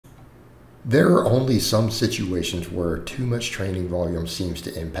There are only some situations where too much training volume seems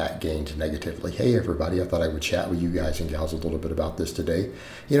to impact gains negatively. Hey everybody, I thought I would chat with you guys and gals a little bit about this today.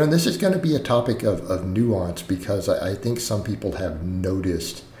 You know, and this is going to be a topic of nuance because I think some people have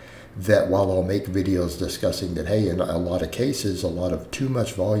noticed that while I'll make videos discussing that, hey, in a lot of cases, a lot of too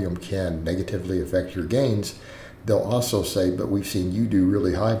much volume can negatively affect your gains, they'll also say, but we've seen you do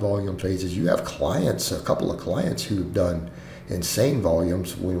really high volume phases. You have clients, a couple of clients who've done insane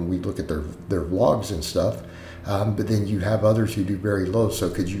volumes when we look at their vlogs and stuff. But then you have others who do very low. So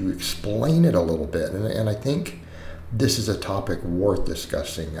could you explain it a little bit? And I think this is a topic worth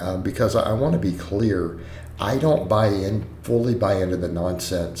discussing because I want to be clear. I don't fully buy into the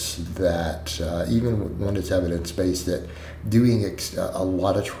nonsense that even when it's evidence-based, that doing a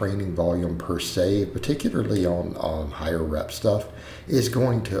lot of training volume per se, particularly on higher rep stuff, is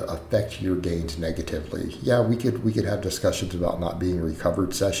going to affect your gains negatively. Yeah, we could have discussions about not being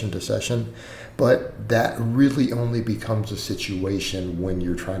recovered session to session, but that really only becomes a situation when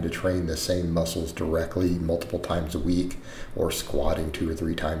you're trying to train the same muscles directly multiple times a week, or squatting 2 or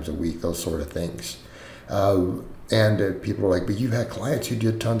 3 times a week, those sort of things. And people are like, but you've had clients who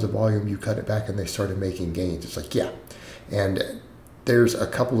did tons of volume, you cut it back and they started making gains. It's like, yeah. And there's a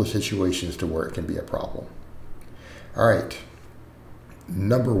couple of situations to where it can be a problem. All right.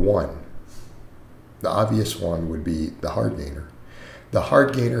 Number one, the obvious one would be the hard gainer. The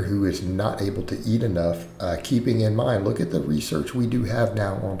hard gainer who is not able to eat enough, keeping in mind, look at the research we do have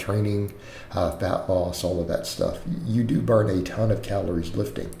now on training, fat loss, all of that stuff. You do burn a ton of calories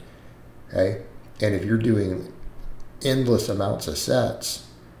lifting, okay? And if you're doing endless amounts of sets,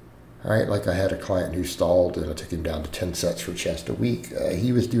 all right, like I had a client who stalled and I took him down to 10 sets for chest a week.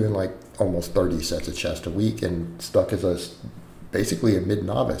 He was doing like almost 30 sets of chest a week and stuck as basically a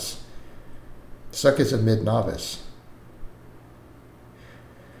mid-novice.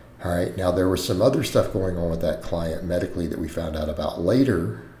 All right, now there was some other stuff going on with that client medically that we found out about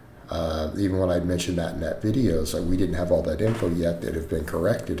later. Even when I'd mentioned that in that video, so we didn't have all that info yet that have been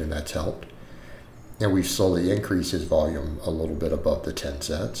corrected, and that's helped. And we've slowly increased his volume a little bit above the 10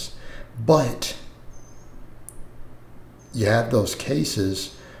 sets. But you have those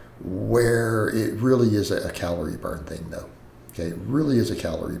cases where it really is a calorie burn thing, though. Okay, it really is a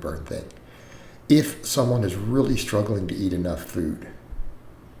calorie burn thing. If someone is really struggling to eat enough food,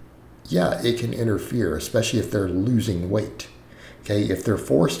 yeah, it can interfere, especially if they're losing weight. Okay, if they're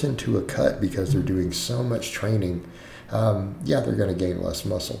forced into a cut because they're doing so much training, yeah, they're going to gain less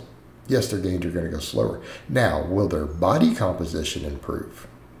muscle. Yes, their gains are going to go slower. Now, will their body composition improve?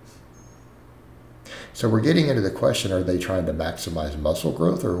 So we're getting into the question, are they trying to maximize muscle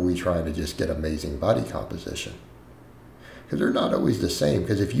growth, or are we trying to just get amazing body composition? Because they're not always the same,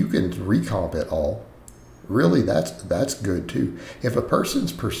 because if you can recomp it all, really that's good too. If a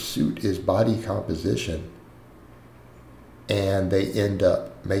person's pursuit is body composition and they end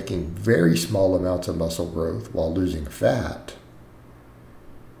up making very small amounts of muscle growth while losing fat,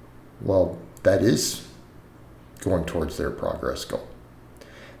 well, that is going towards their progress goal.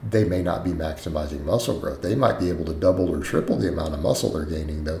 They may not be maximizing muscle growth. They might be able to double or triple the amount of muscle they're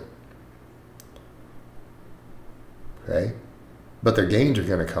gaining, though. Okay? But their gains are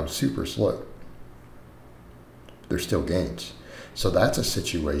going to come super slow. They're still gains. So that's a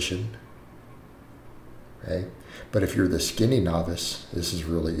situation. Okay? But if you're the skinny novice, this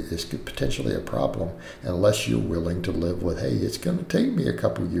is potentially a problem unless you're willing to live with, hey, it's going to take me a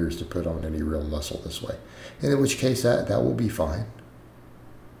couple years to put on any real muscle this way. And in which case that will be fine.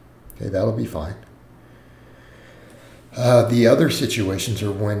 Okay, that'll be fine. The other situations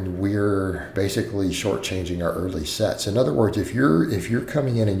are when we're basically shortchanging our early sets. In other words, if you're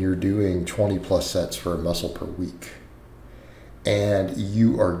coming in and you're doing 20 plus sets for a muscle per week, and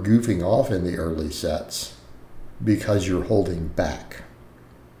you are goofing off in the early sets because you're holding back,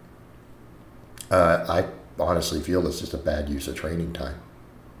 I honestly feel this is a bad use of training time.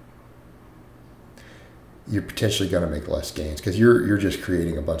 You're potentially going to make less gains because you're just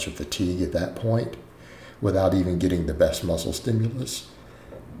creating a bunch of fatigue at that point without even getting the best muscle stimulus.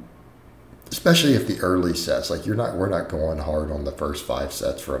 Especially if the early sets, like we're not going hard on the first 5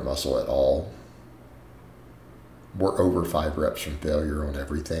 sets for a muscle at all. We're over 5 reps from failure on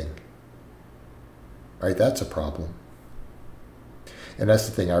everything. Right? That's a problem. And that's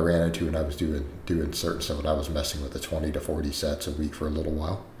the thing I ran into when I was doing certain stuff, when I was messing with the 20 to 40 sets a week for a little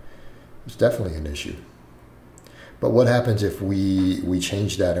while. It was definitely an issue. But what happens if we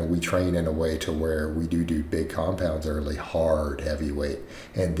change that and we train in a way to where we do big compounds early, hard, heavy weight,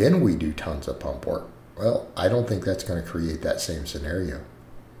 and then we do tons of pump work? Well, I don't think that's going to create that same scenario.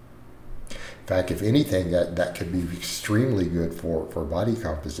 In fact, if anything, that could be extremely good for body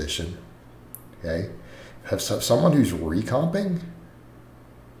composition Okay, have someone who's recomping,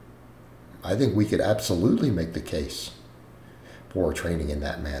 I think we could absolutely make the case for training in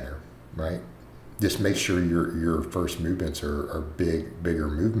that manner, right? Just make sure your first movements are bigger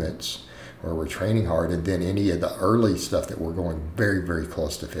movements where we're training hard, and then any of the early stuff that we're going very, very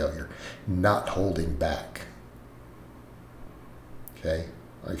close to failure, not holding back. Okay,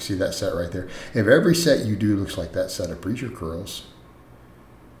 like see that set right there? If every set you do looks like that set of preacher curls,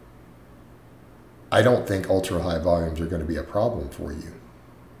 I don't think ultra high volumes are going to be a problem for you.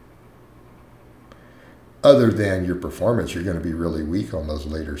 Other than your performance, you're going to be really weak on those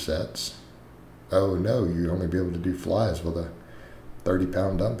later sets. Oh no, you'd only be able to do flies with a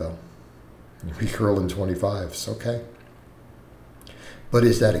 30-pound dumbbell. You'd be curling 25s, okay. But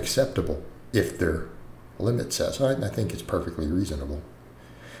is that acceptable if they're limit sets? I think it's perfectly reasonable.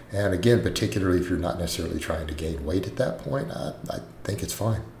 And again, particularly if you're not necessarily trying to gain weight at that point, I think it's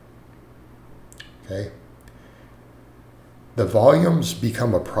fine. Okay. The volumes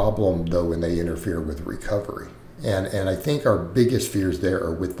become a problem, though, when they interfere with recovery. And I think our biggest fears there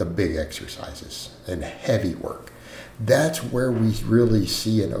are with the big exercises and heavy work. That's where we really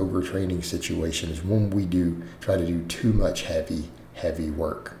see an overtraining situation, is when we try to do too much heavy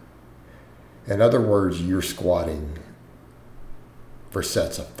work. In other words, you're squatting for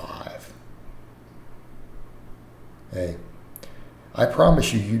sets of 5. Okay? I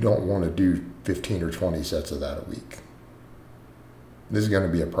promise you don't want to do 15 or 20 sets of that a week. This is going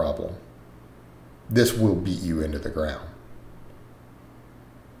to be a problem. This will beat you into the ground.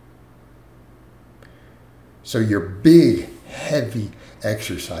 So your big, heavy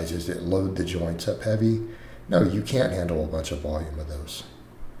exercises that load the joints up heavy, no, you can't handle a bunch of volume of those.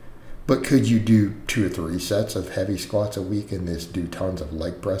 But could you do 2 or 3 sets of heavy squats a week and just do tons of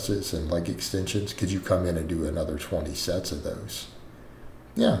leg presses and leg extensions? Could you come in and do another 20 sets of those?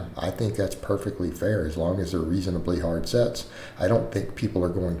 Yeah, I think that's perfectly fair as long as they're reasonably hard sets. I don't think people are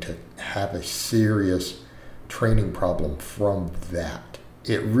going to have a serious training problem from that.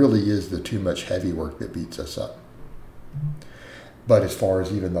 It really is the too much heavy work that beats us up. But as far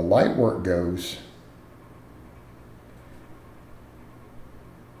as even the light work goes,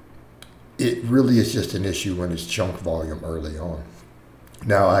 it really is just an issue when it's chunk volume early on.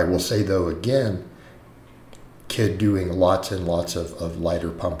 Now, I will say, though, again, kid doing lots and lots of lighter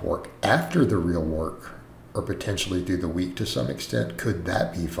pump work after the real work, or potentially through the week to some extent, could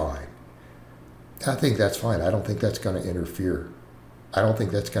that be fine? I think that's fine. I don't think that's going to interfere. I don't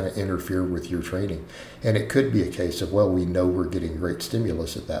think that's going to interfere with your training. And it could be a case of, well, we know we're getting great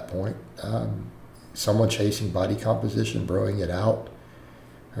stimulus at that point. Someone chasing body composition, broing it out,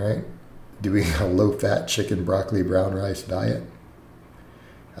 right? Doing a low-fat chicken, broccoli, brown rice diet.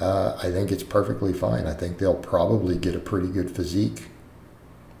 I think it's perfectly fine. I think they'll probably get a pretty good physique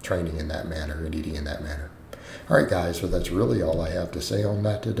training in that manner and eating in that manner. All right, guys, so that's really all I have to say on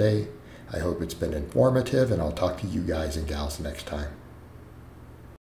that today. I hope it's been informative, and I'll talk to you guys and gals next time.